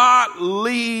will not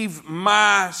leave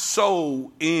my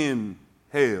soul in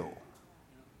hell.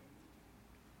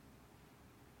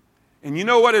 And you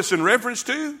know what it's in reference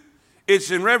to?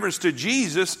 It's in reference to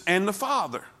Jesus and the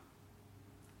Father.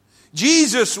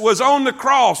 Jesus was on the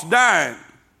cross dying.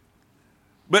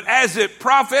 But as it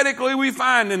prophetically we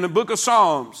find in the book of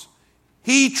Psalms,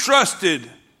 he trusted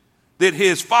that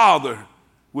his Father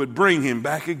would bring him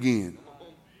back again.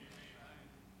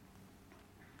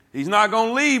 He's not going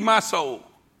to leave my soul.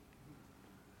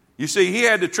 You see, he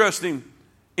had to trust him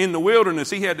in the wilderness.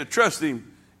 He had to trust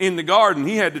him in the garden.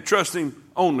 He had to trust him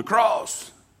on the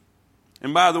cross.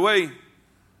 And by the way,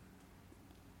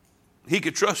 he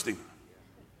could trust him.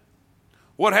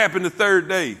 What happened the third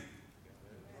day?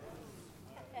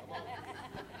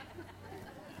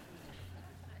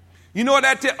 You know what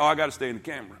that tells? Oh, I got to stay in the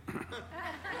camera.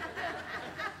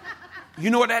 You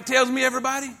know what that tells me,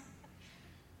 everybody?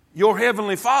 Your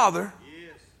heavenly Father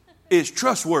is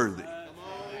trustworthy.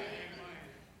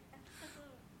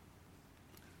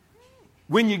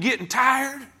 When you're getting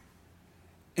tired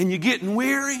and you're getting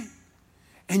weary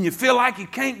and you feel like you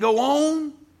can't go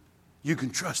on, you can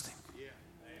trust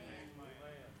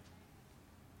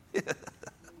him.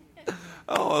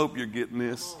 Oh, I hope you're getting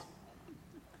this.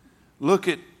 Look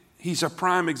at, he's a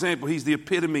prime example. He's the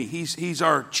epitome. He's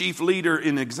our chief leader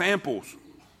in examples.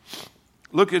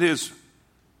 Look at his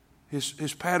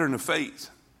pattern of faith.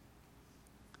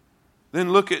 Then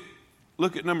look at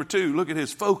number 2. Look at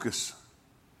his focus.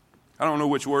 I don't know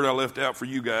which word I left out for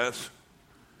you guys.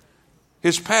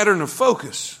 His pattern of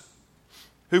focus.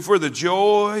 Who for the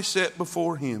joy set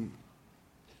before him.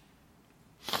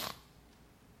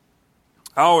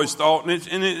 I always thought,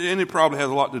 and it probably has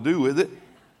a lot to do with it.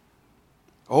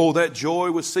 Oh, that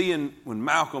joy was seeing when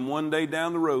Malcolm one day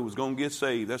down the road was going to get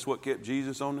saved. That's what kept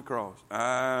Jesus on the cross.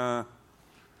 I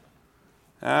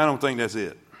don't think that's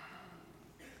it.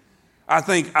 I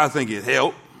think it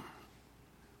helped,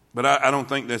 but I don't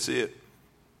think that's it.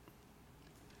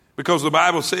 Because the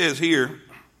Bible says here,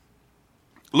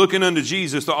 looking unto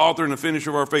Jesus, the author and the finisher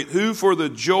of our faith, who for the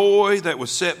joy that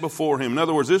was set before him. In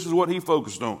other words, this is what he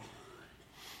focused on.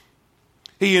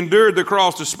 He endured the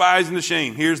cross, despising the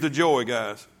shame. Here's the joy,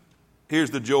 guys.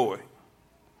 Here's the joy.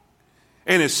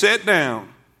 And is set down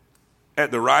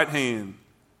at the right hand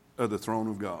of the throne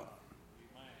of God.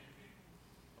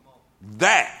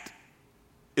 That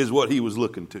is what he was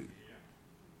looking to.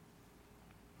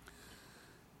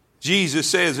 Jesus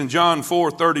says in John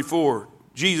 4:34,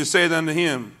 Jesus said unto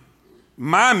him,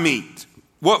 my meat,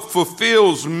 what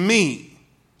fulfills me,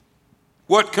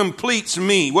 what completes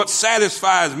me, what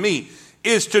satisfies me,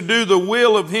 is to do the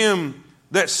will of him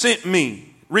that sent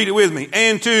me. Read it with me.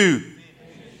 And to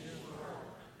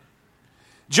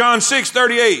John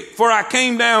 6:38, for I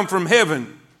came down from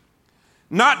heaven,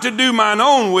 not to do mine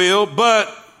own will, but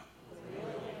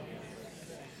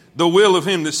the will of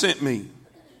him that sent me.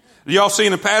 Y'all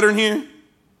seeing a pattern here?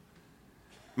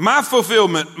 My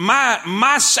fulfillment,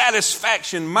 my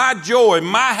satisfaction, my joy,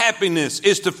 my happiness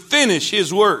is to finish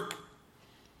his work.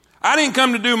 I didn't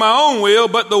come to do my own will,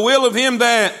 but the will of him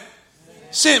that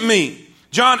sent me.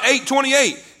 John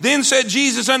 8:28. Then said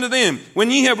Jesus unto them, when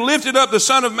ye have lifted up the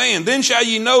Son of Man, then shall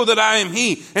ye know that I am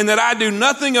he, and that I do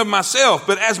nothing of myself,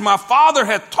 but as my Father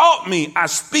hath taught me, I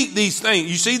speak these things.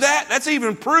 You see that? That's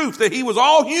even proof that he was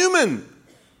all human.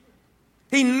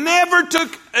 He never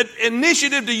took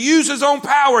initiative to use his own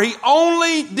power. He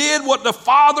only did what the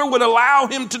Father would allow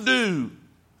him to do.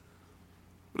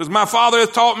 But as my Father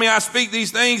hath taught me, I speak these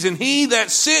things, and he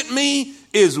that sent me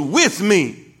is with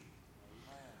me.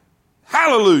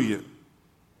 Hallelujah.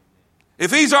 If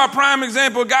he's our prime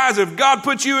example, guys, if God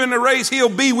puts you in the race, he'll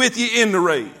be with you in the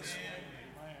race.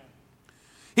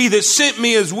 He that sent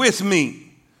me is with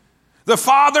me. The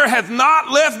Father hath not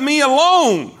left me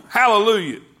alone.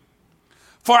 Hallelujah.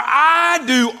 For I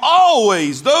do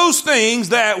always those things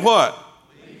that what?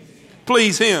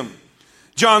 Please him.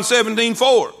 John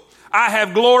 17:4. I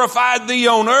have glorified thee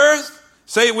on earth.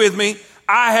 Say it with me.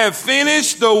 I have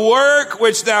finished the work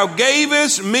which thou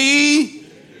gavest me.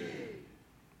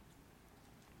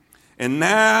 And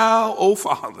now, O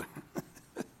Father,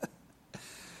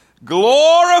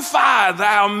 glorify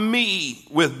thou me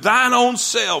with thine own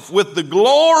self, with the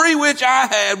glory which I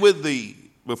had with thee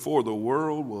before the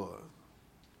world was.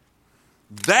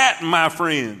 That, my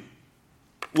friend,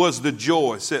 was the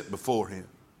joy set before him.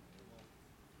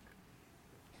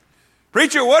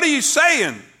 Preacher, what are you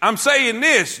saying? I'm saying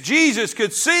this. Jesus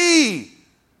could see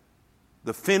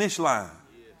the finish line.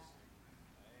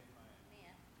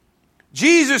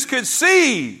 Jesus could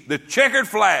see the checkered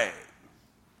flag.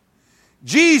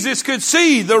 Jesus could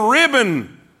see the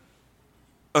ribbon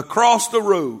across the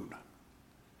road.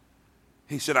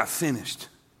 He said, I finished.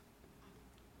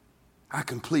 I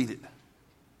completed.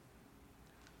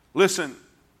 Listen,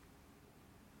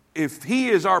 if he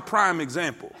is our prime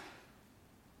example,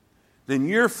 then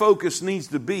your focus needs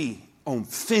to be on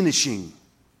finishing.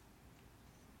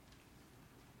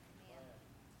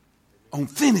 On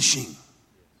finishing.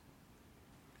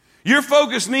 Your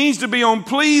focus needs to be on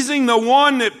pleasing the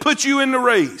one that put you in the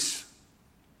race.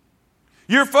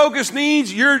 Your focus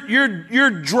needs, your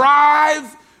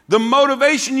drive, the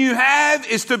motivation you have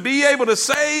is to be able to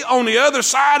say on the other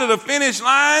side of the finish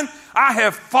line, I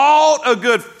have fought a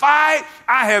good fight.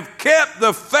 I have kept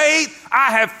the faith.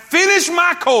 I have finished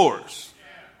my course.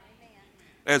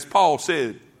 As Paul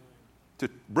said to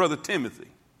Brother Timothy.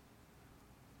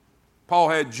 Paul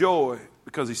had joy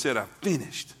because he said, I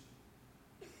finished.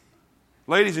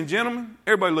 Ladies and gentlemen,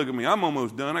 everybody look at me. I'm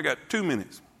almost done. I got 2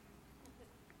 minutes.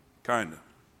 Kind of.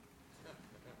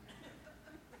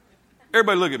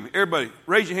 Everybody look at me. Everybody,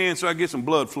 raise your hand so I get some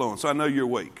blood flowing so I know you're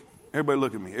awake. Everybody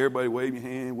look at me. Everybody wave your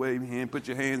hand, put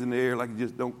your hands in the air like you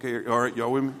just don't care. All right,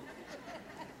 y'all with me?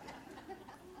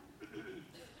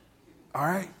 All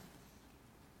right?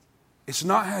 It's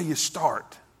not how you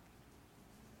start.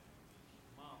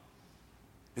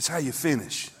 It's how you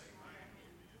finish.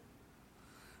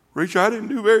 Preacher, I didn't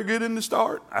do very good in the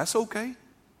start. That's okay.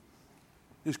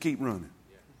 Just keep running.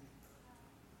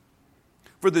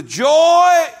 For the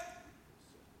joy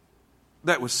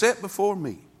that was set before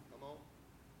me.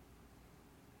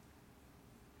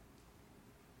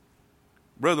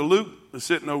 Brother Luke is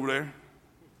sitting over there.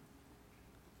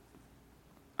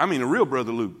 I mean a real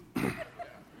Brother Luke.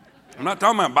 I'm not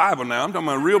talking about Bible now. I'm talking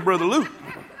about real Brother Luke.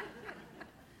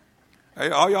 Hey,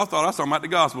 all y'all thought I was talking about the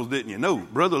Gospels, didn't you? No,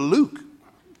 Brother Luke.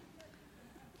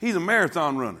 He's a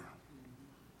marathon runner.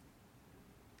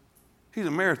 He's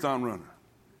a marathon runner.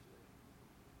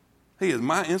 He is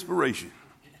my inspiration.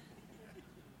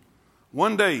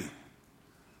 One day,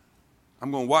 I'm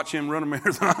going to watch him run a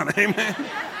marathon. Amen.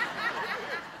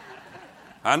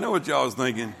 I know what y'all was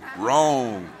thinking.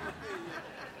 Wrong.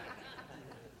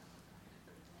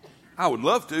 I would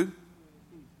love to.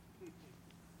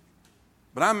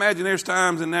 But I imagine there's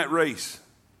times in that race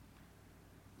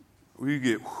where you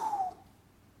get, whew.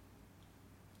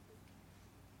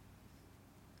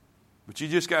 But you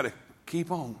just got to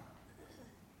keep on.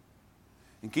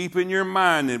 And keep in your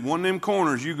mind that one of them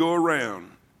corners you go around,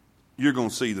 you're going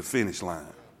to see the finish line.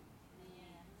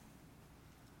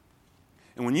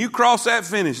 And when you cross that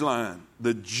finish line,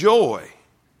 the joy.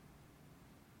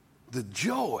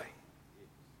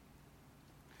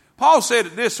 Paul said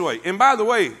it this way. And by the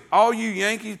way, all you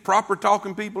Yankees, proper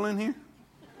talking people in here,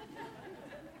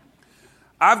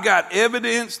 I've got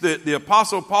evidence that the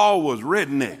Apostle Paul was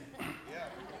redneck.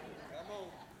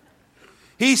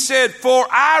 He said, for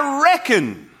I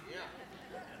reckon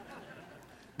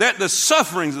that the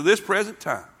sufferings of this present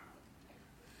time.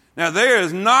 Now there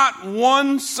is not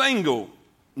one single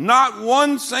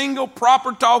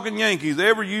proper talking Yankees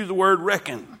ever use the word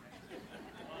reckon.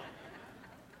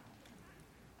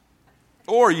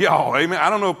 Or y'all, amen. I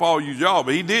don't know if Paul used y'all,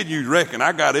 but he did use reckon.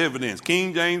 I got evidence.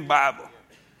 King James Bible.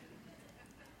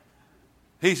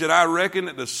 He said, I reckon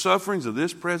that the sufferings of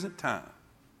this present time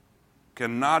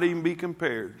cannot even be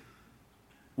compared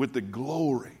with the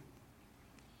glory.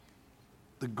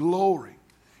 The glory.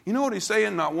 You know what he's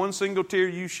saying? Not one single tear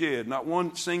you shed, not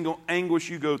one single anguish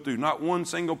you go through, not one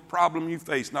single problem you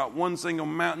face, not one single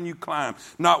mountain you climb,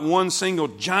 not one single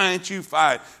giant you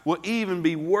fight will even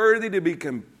be worthy to be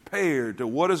compared to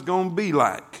what it's going to be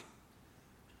like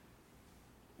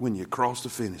when you cross the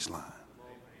finish line.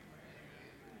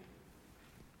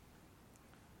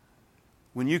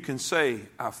 When you can say,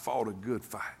 I fought a good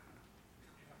fight.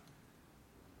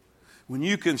 When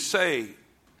you can say,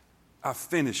 I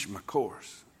finished my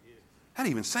course. That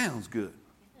even sounds good.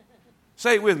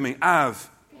 Say it with me. I've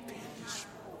finished.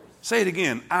 Say it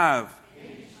again. I've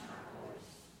finished my course.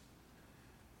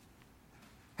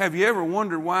 Have you ever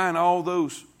wondered why in all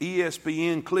those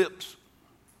ESPN clips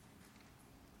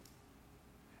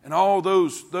and all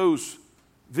those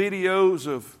videos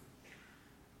of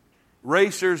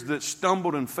racers that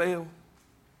stumbled and fell?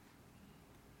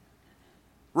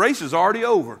 Race is already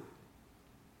over.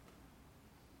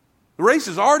 The race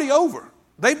is already over.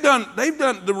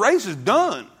 The race is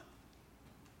done.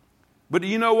 But do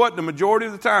you know what? The majority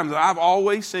of the times that I've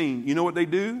always seen, you know what they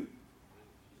do?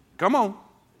 Come on.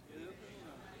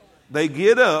 They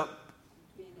get up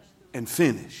and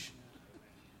finish.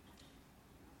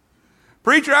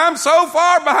 Preacher, I'm so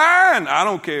far behind. I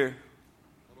don't care.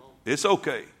 It's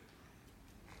okay.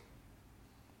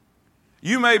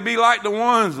 You may be like the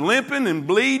ones limping and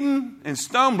bleeding and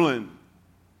stumbling,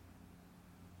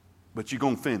 but you're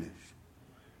going to finish.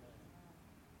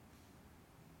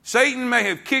 Satan may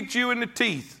have kicked you in the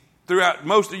teeth throughout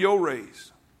most of your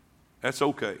race. That's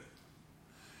okay.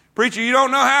 Preacher, you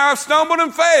don't know how I've stumbled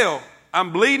and failed.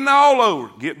 I'm bleeding all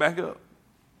over. Get back up.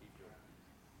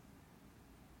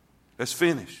 Let's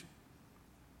finish.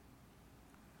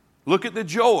 Look at the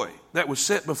joy that was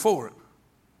set before it.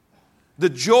 The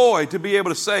joy to be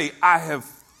able to say, I have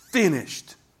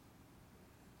finished.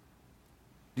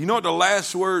 Do you know what the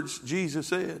last words Jesus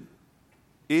said?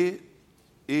 It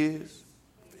is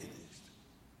finished.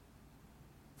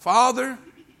 Father,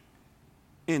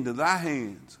 into thy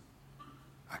hands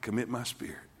I commit my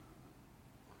spirit.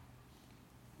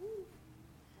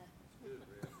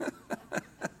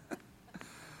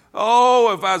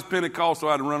 Oh, if I was Pentecostal,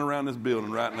 I'd run around this building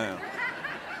right now.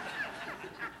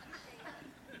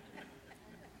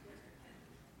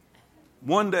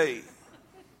 One day,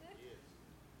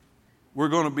 we're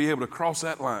going to be able to cross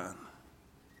that line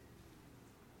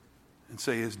and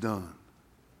say it's done.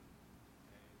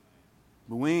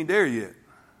 But we ain't there yet.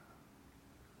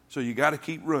 So you got to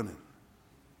keep running.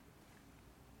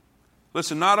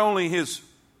 Listen, not only his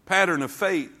pattern of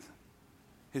faith,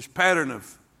 his pattern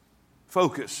of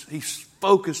focus, he's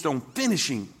focused on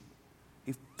finishing.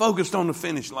 He focused on the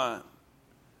finish line.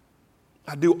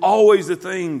 I do always the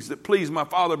things that please my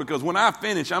Father, because when I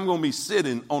finish, I'm going to be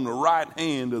sitting on the right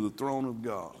hand of the throne of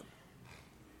God.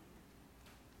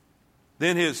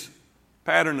 Then his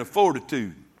pattern of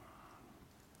fortitude.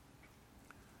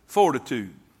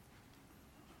 Fortitude.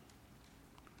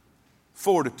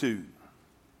 Fortitude.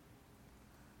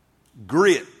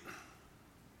 Grit.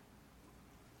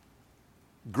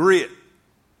 Grit.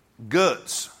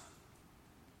 Guts.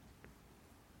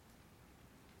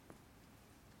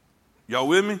 Y'all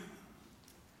with me?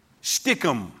 Stick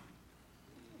 'em.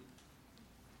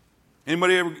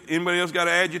 Anybody else got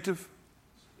an adjective?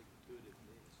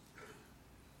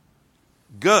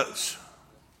 Guts.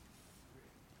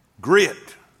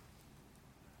 Grit.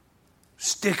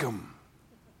 Stick 'em.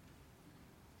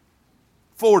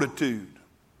 Fortitude.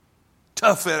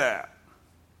 Tough it out.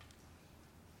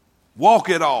 Walk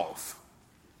it off.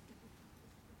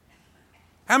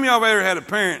 How many of y'all have ever had a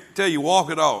parent tell you walk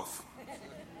it off?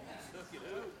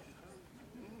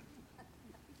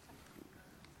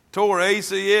 Tore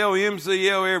ACL,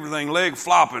 MCL, everything, leg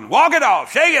flopping. Walk it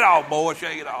off. Shake it off, boy.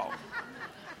 Shake it off.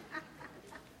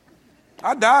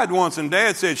 I died once and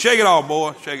Dad said, shake it off,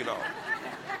 boy. Shake it off.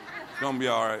 going to be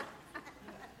all right.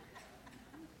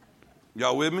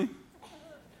 Y'all with me?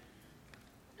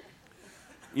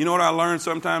 You know what I learned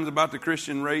sometimes about the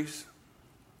Christian race?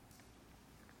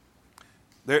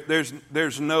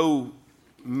 There's no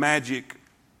magic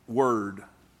word.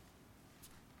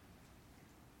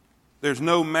 There's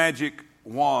no magic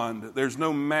wand. There's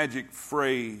no magic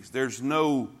phrase. There's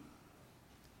no...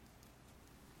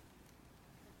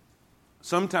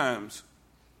 Sometimes,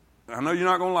 I know you're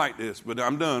not going to like this, but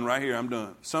I'm done right here. I'm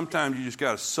done. Sometimes you just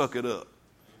got to suck it up.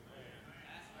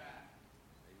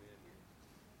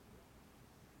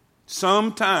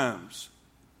 Sometimes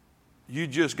you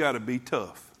just got to be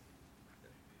tough.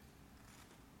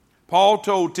 Paul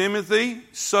told Timothy,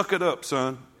 suck it up,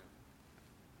 son.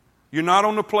 You're not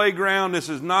on the playground. This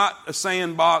is not a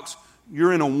sandbox.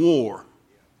 You're in a war.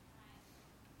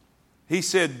 He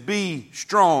said, be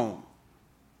strong.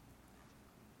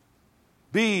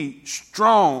 Be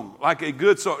strong like a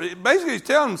good soldier. Basically, he's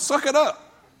telling them, suck it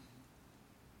up.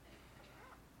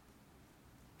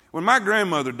 When my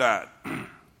grandmother died,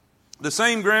 the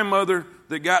same grandmother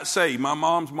that got saved, my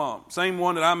mom's mom, same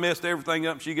one that I messed everything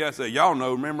up, she got saved. Y'all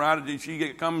know, remember, she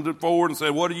come forward and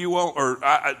said, what do you want?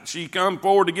 Or she come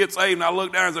forward to get saved, and I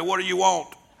looked down and said, what do you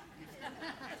want?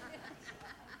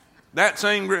 That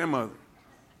same grandmother.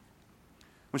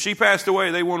 When she passed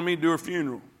away, they wanted me to do her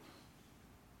funeral.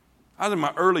 I was in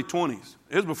my early 20s.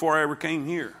 It was before I ever came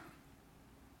here.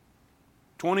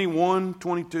 21,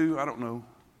 22, I don't know.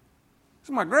 This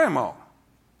is my grandma.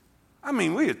 I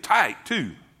mean, we were tight,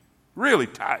 too. Really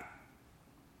tight.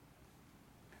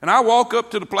 And I walk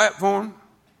up to the platform.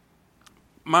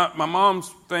 My mom's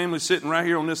family sitting right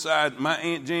here on this side. My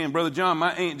Aunt Jan, Brother John,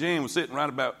 my Aunt Jan was sitting right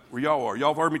about where y'all are.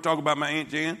 Y'all have heard me talk about my Aunt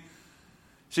Jan?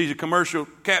 She's a commercial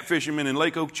catfisherman in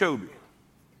Lake Okeechobee.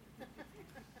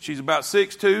 She's about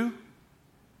 6'2",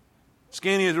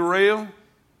 skinny as a rail,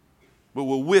 but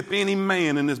will whip any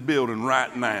man in this building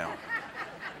right now.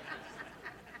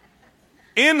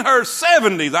 In her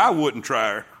 70s, I wouldn't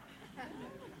try her.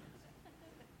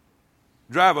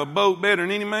 Drive a boat better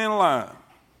than any man alive.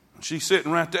 She's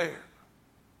sitting right there.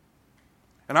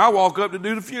 And I walk up to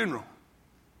do the funeral.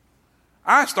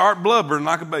 I start blubbering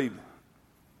like a baby.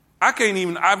 I can't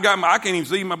even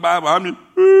see my Bible. I'm just,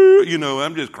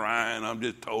 I'm just crying. I'm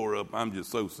just tore up. I'm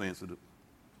just so sensitive.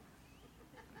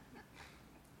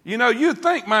 You'd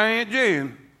think my Aunt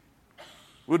Jan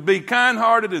would be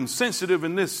kind-hearted and sensitive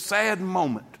in this sad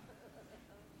moment.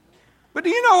 But do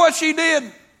you know what she did?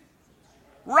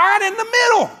 Right in the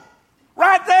middle.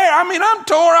 Right there. I mean, I'm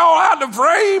tore all out the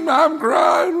frame. I'm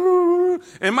crying.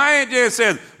 And my Aunt Jan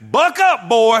says, buck up,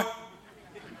 boy.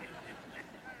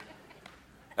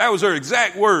 That was her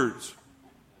exact words.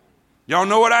 Y'all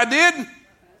know what I did?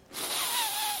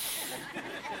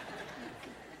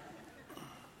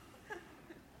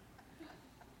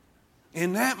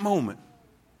 In that moment,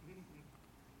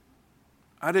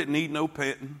 I didn't need no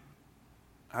petting.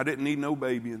 I didn't need no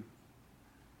babying.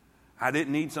 I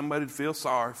didn't need somebody to feel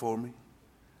sorry for me.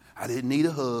 I didn't need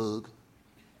a hug.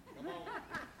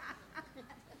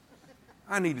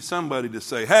 I needed somebody to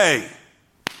say, hey,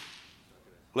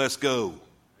 let's go.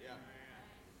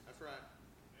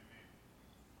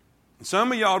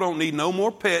 Some of y'all don't need no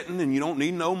more petting, and you don't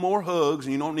need no more hugs,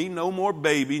 and you don't need no more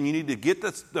baby, and you need to get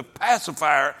the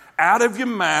pacifier out of your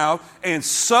mouth and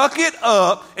suck it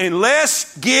up, and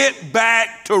let's get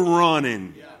back to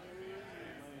running. Yeah.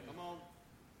 Come on.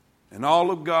 And all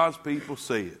of God's people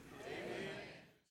say it.